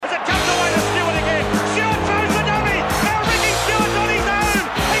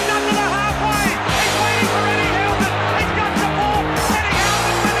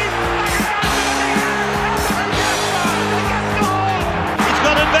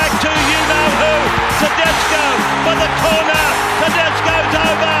corner. Tedesco's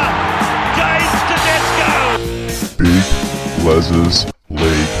over. James Tedesco. Big Les's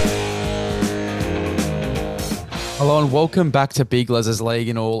League. Hello and welcome back to Big Les's League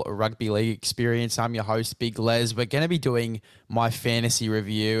and all rugby league experience. I'm your host, Big Les. We're going to be doing my fantasy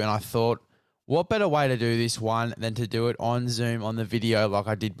review, and I thought, what better way to do this one than to do it on Zoom on the video like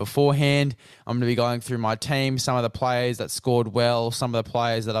I did beforehand. I'm going to be going through my team, some of the players that scored well, some of the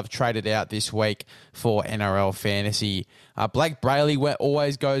players that I've traded out this week for NRL fantasy. Blake Brayley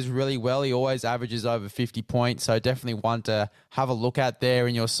always goes really well. He always averages over 50 points, so definitely one to have a look at there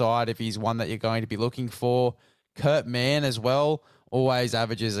in your side if he's one that you're going to be looking for. Kurt Mann as well, always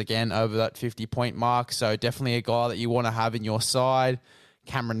averages again over that 50-point mark, so definitely a guy that you want to have in your side.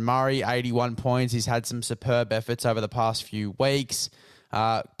 Cameron Murray, 81 points. He's had some superb efforts over the past few weeks.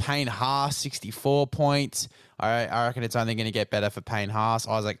 Payne Haas, 64 points. I reckon it's only going to get better for Payne Haas.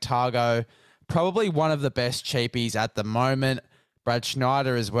 Isaac Targo, probably one of the best cheapies at the moment. Brad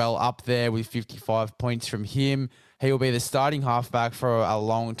Schneider as well up there with 55 points from him. He will be the starting halfback for a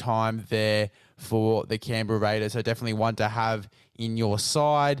long time there for the Canberra Raiders, so definitely one to have in your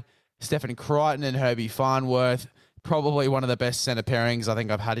side. Stephen Crichton and Herbie Farnworth, probably one of the best centre pairings I think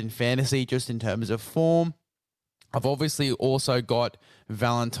I've had in fantasy, just in terms of form. I've obviously also got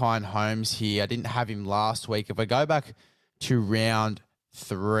Valentine Holmes here. I didn't have him last week. If I go back to round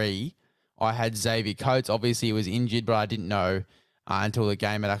 3, I had Xavier Coates. Obviously, he was injured, but I didn't know until the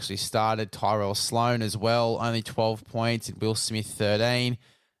game had actually started. Tyrell Sloan as well, only 12 points, and Will Smith 13.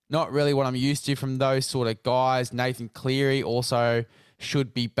 Not really what I'm used to from those sort of guys. Nathan Cleary also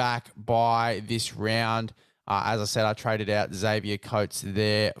should be back by this round. As I said, I traded out Xavier Coates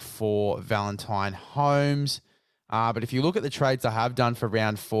there for Valentine Holmes. But if you look at the trades I have done for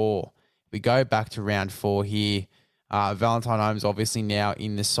round 4, we go back to round 4 here. Valentine Holmes obviously now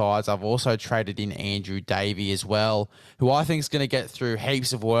in the sides. I've also traded in Andrew Davey as well, who I think is going to get through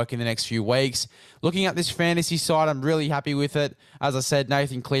heaps of work in the next few weeks. Looking at this fantasy side, I'm really happy with it. As I said,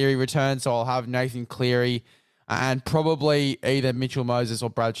 Nathan Cleary returned, so I'll have Nathan Cleary and probably either Mitchell Moses or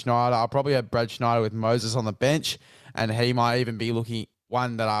Brad Schneider. I'll probably have Brad Schneider with Moses on the bench, and he might even be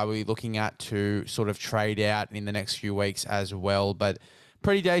one that I'll be looking at to sort of trade out in the next few weeks as well. But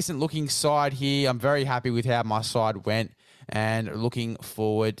pretty decent looking side here. I'm very happy with how my side went and looking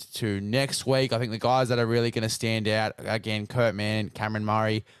forward to next week. I think the guys that are really going to stand out, again, Kurt Mann, Cameron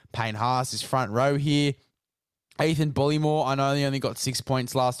Murray, Payne Haas is front row here. Ethan Bullymore, I know he only got 6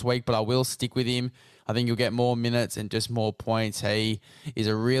 points last week, but I will stick with him. I think you'll get more minutes and just more points. He is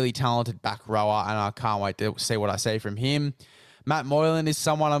a really talented back rower, and I can't wait to see what I see from him. Matt Moylan is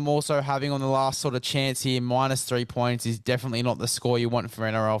someone I'm also having on the last sort of chance here. -3 points is definitely not the score you want for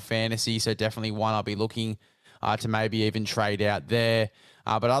NRL fantasy, so definitely one I'll be looking to maybe even trade out there.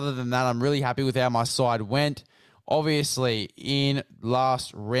 But other than that, I'm really happy with how my side went. Obviously, in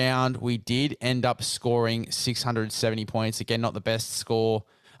last round, we did end up scoring 670 points. Again, not the best score,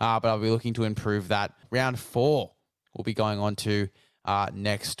 but I'll be looking to improve that. Round 4 we'll be going on to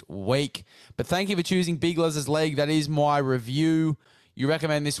next week. But thank you for choosing Big Les's League. That is my review. You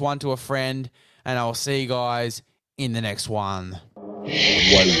recommend this one to a friend, and I'll see you guys in the next one.